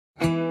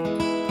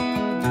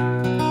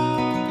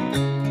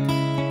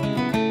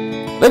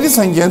Ladies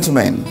and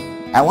gentlemen,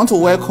 I want to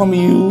welcome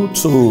you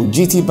to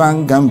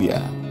GTBank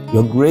Gambia,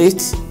 your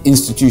great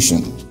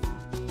institution.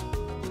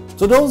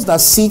 To those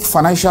that seek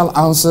financial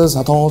answers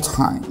at all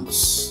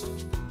times,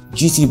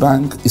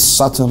 GTBank is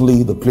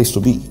certainly the place to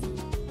be.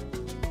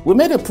 We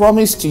made a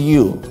promise to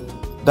you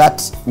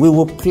that we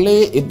will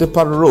play a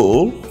deeper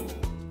role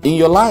in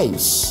your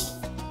lives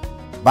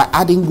by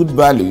adding good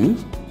value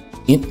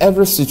in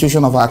every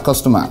situation of our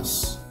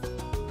customers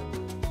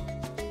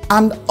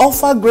and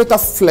offer greater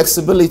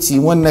flexibility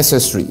when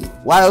necessary,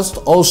 whilst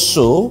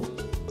also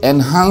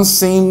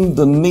enhancing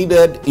the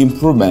needed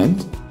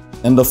improvement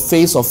in the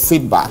face of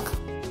feedback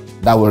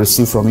that we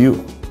receive from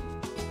you.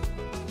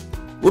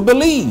 We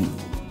believe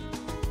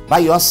by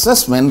your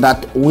assessment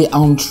that we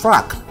are on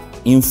track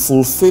in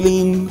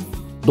fulfilling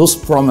those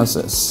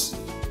promises.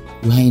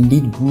 We are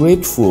indeed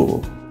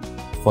grateful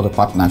for the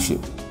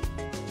partnership.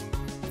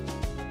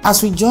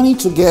 As we journey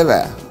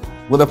together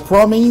with the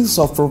promise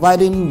of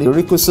providing the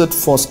requisite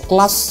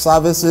first-class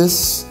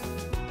services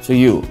to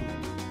you,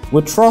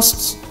 we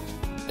trust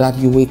that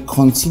you will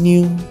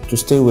continue to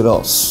stay with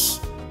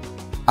us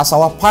as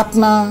our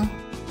partner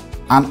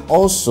and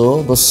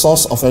also the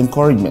source of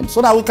encouragement,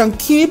 so that we can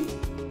keep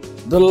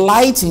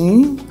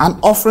delighting and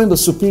offering the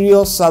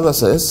superior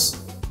services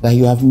that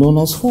you have known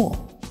us for.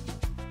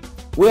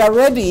 We are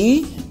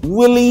ready,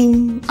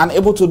 willing, and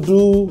able to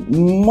do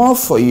more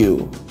for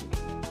you,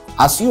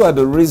 as you are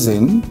the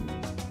reason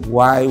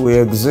why we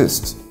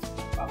exist.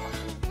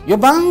 Your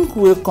bank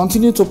will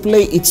continue to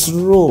play its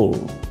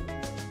role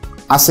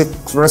as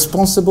a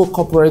responsible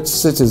corporate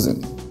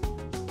citizen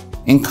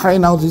in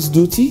carrying out this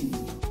duty,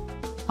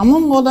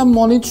 among other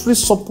monetary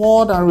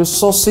support and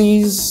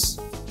resources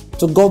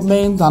to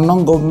government and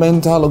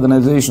non-governmental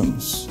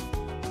organizations.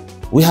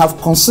 We have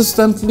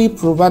consistently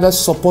provided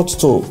support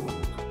to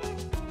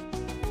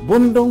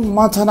Bundung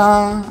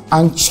Maternal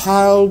and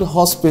Child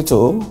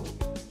Hospital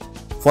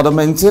for the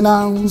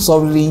maintenance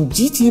of the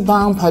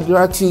GTBank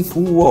pediatric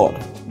ward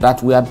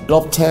that we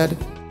adopted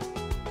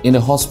in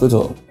the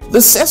hospital. The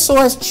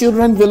SOS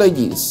Children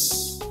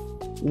Villages,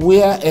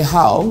 where a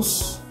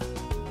house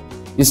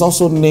is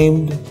also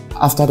named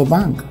after the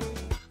bank.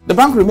 The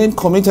bank remained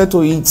committed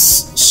to its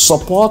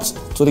support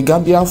to the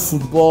Gambia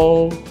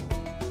football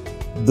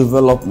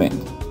development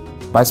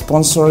by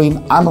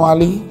sponsoring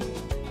annually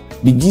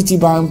the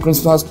GTBank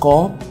Principals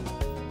Cup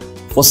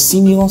for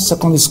senior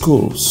secondary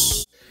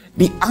schools.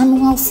 The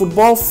annual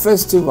football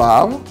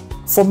festival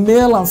for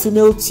male and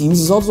female teams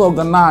is also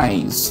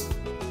organized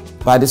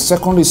by the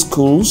Secondary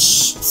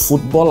Schools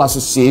Football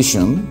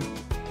Association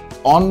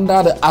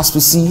under the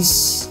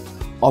auspices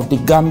of the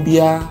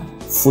Gambia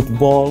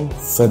Football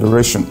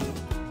Federation.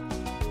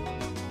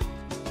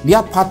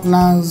 Dear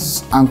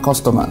partners and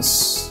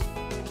customers,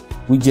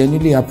 we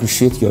genuinely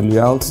appreciate your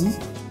loyalty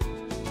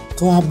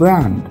to our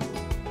brand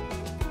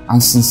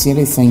and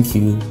sincerely thank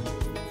you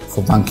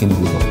for banking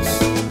with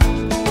us.